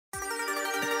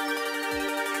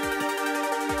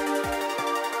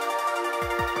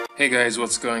Hey guys,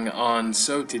 what's going on?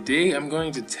 So today I'm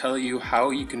going to tell you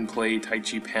how you can play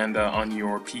Taichi Panda on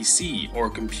your PC or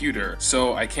computer.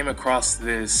 So I came across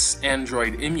this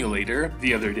Android emulator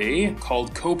the other day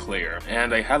called CoPlayer,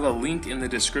 and I have a link in the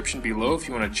description below if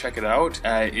you want to check it out.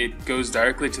 It goes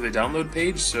directly to the download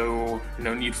page, so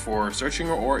no need for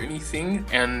searching or anything.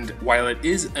 And while it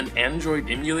is an Android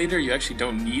emulator, you actually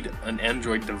don't need an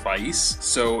Android device.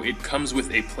 So it comes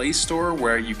with a Play Store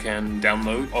where you can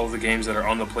download all the games that are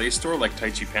on the Play Store like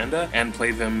Taichi Panda and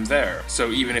play them there. So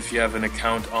even if you have an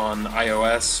account on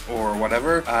iOS or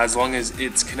whatever, as long as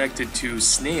it's connected to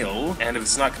Snail, and if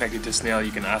it's not connected to Snail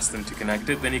you can ask them to connect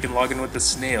it, then you can log in with the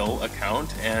Snail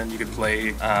account and you can play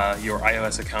your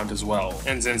iOS account as well.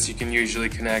 And since you can usually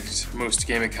connect most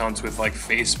game accounts with like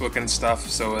Facebook and stuff,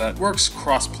 so that works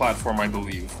cross-platform I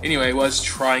believe. Anyway, I was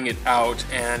trying it out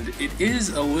and it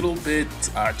is a little bit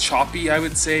choppy I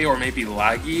would say, or maybe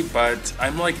laggy, but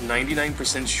I'm like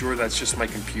 99% sure that's just my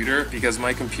computer, because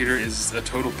my computer is a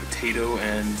total potato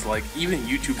and like even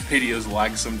YouTube videos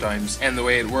lag sometimes. And the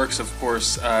way it works, of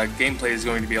course, gameplay is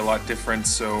going to be a lot different.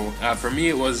 So for me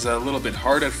it was a little bit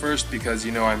hard at first because,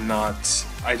 you know,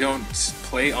 I don't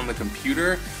play on the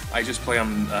computer, I just play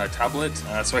on tablet,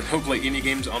 so I don't play any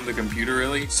games on the computer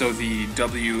really. So the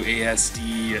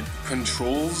WASD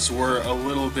controls were a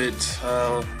little bit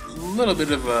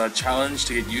of a challenge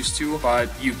to get used to, but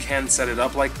you can set it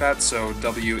up like that, so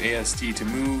WASD to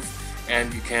move,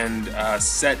 and you can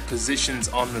set positions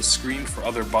on the screen for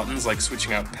other buttons, like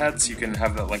switching out pets. You can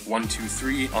have that like 1, 2,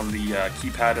 3 on the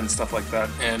keypad and stuff like that.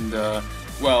 And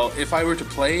well, if I were to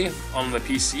play on the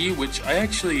PC, which I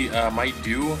actually might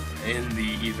do in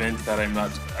the event that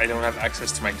I don't have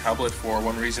access to my tablet for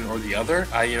one reason or the other,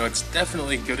 you know, it's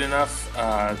definitely good enough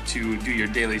to do your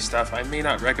daily stuff. I may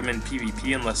not recommend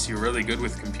PvP unless you're really good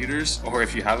with computers, or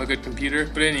if you have a good computer.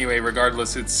 But anyway,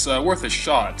 regardless, it's worth a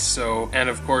shot. So, and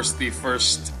of course, the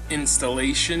first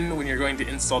installation when you're going to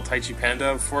install Taichi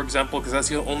Panda, for example, because that's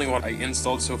the only one I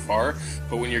installed so far,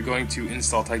 but when you're going to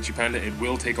install Taichi Panda it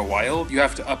will take a while. You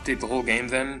have to update the whole game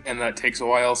then, and that takes a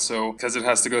while, so because it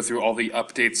has to go through all the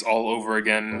updates all over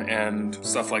again and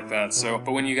stuff like that. So,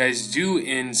 but when you guys do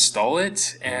install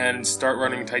it and start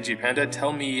running Taichi Panda,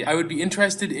 tell me. I would be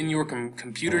interested in your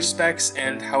computer specs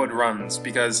and how it runs,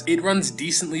 because it runs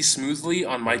decently smoothly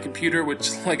on my computer, which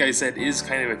like I said is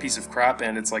kind of a piece of crap,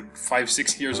 and it's like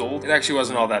 5-6 years old. It actually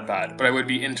wasn't all that bad, but I would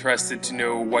be interested to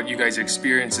know what you guys'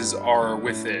 experiences are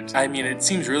with it. I mean, it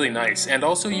seems really nice, and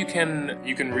also you can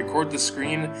record the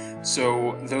screen,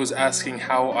 so those asking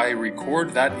how I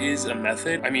record, that is a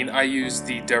method. I mean, I use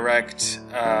the direct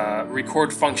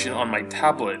record function on my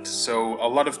tablet, so a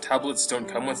lot of tablets don't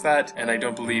come with that, and I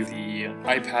don't believe the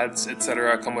iPads,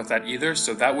 etc. come with that either,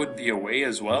 so that would be a way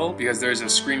as well, because there's a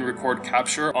screen record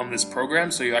capture on this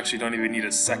program, so you actually don't even need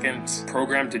a second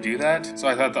program to do that. So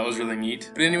I thought that was really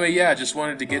neat. But anyway, yeah, just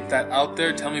wanted to get that out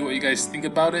there. Tell me what you guys think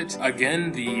about it.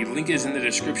 Again, the link is in the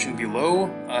description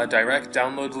below, a direct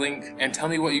download link, and tell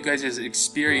me what you guys'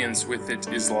 experience with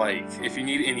it is like. If you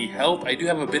need any help, I do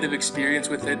have a bit of experience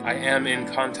with it. I am in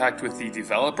contact with the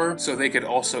developer, so they could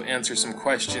also answer some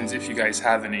questions if you guys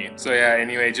have any. So yeah,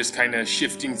 anyway, just kind of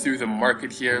shifting through the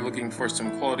market here, looking for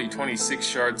some quality 26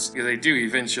 shards, because I do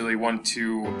eventually want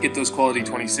to get those quality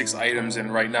 26 items,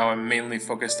 and right now I'm mainly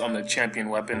focused on the champion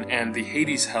weapon and the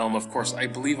Hades helm. Of course, I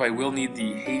believe I will need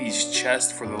the Hades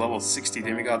chest for the level 60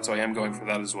 demigod, so I am going for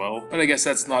that as well. But I guess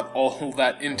that's not all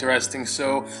that interesting,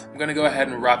 so I'm gonna go ahead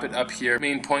and wrap it up here.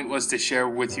 Main point was to share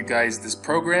with you guys this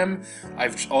program.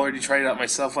 I've already tried it out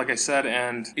myself, like I said,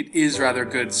 and it is rather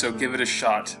good, so give it a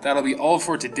shot. That'll be all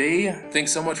for today.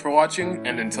 Thanks so much for watching,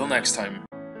 and until next time.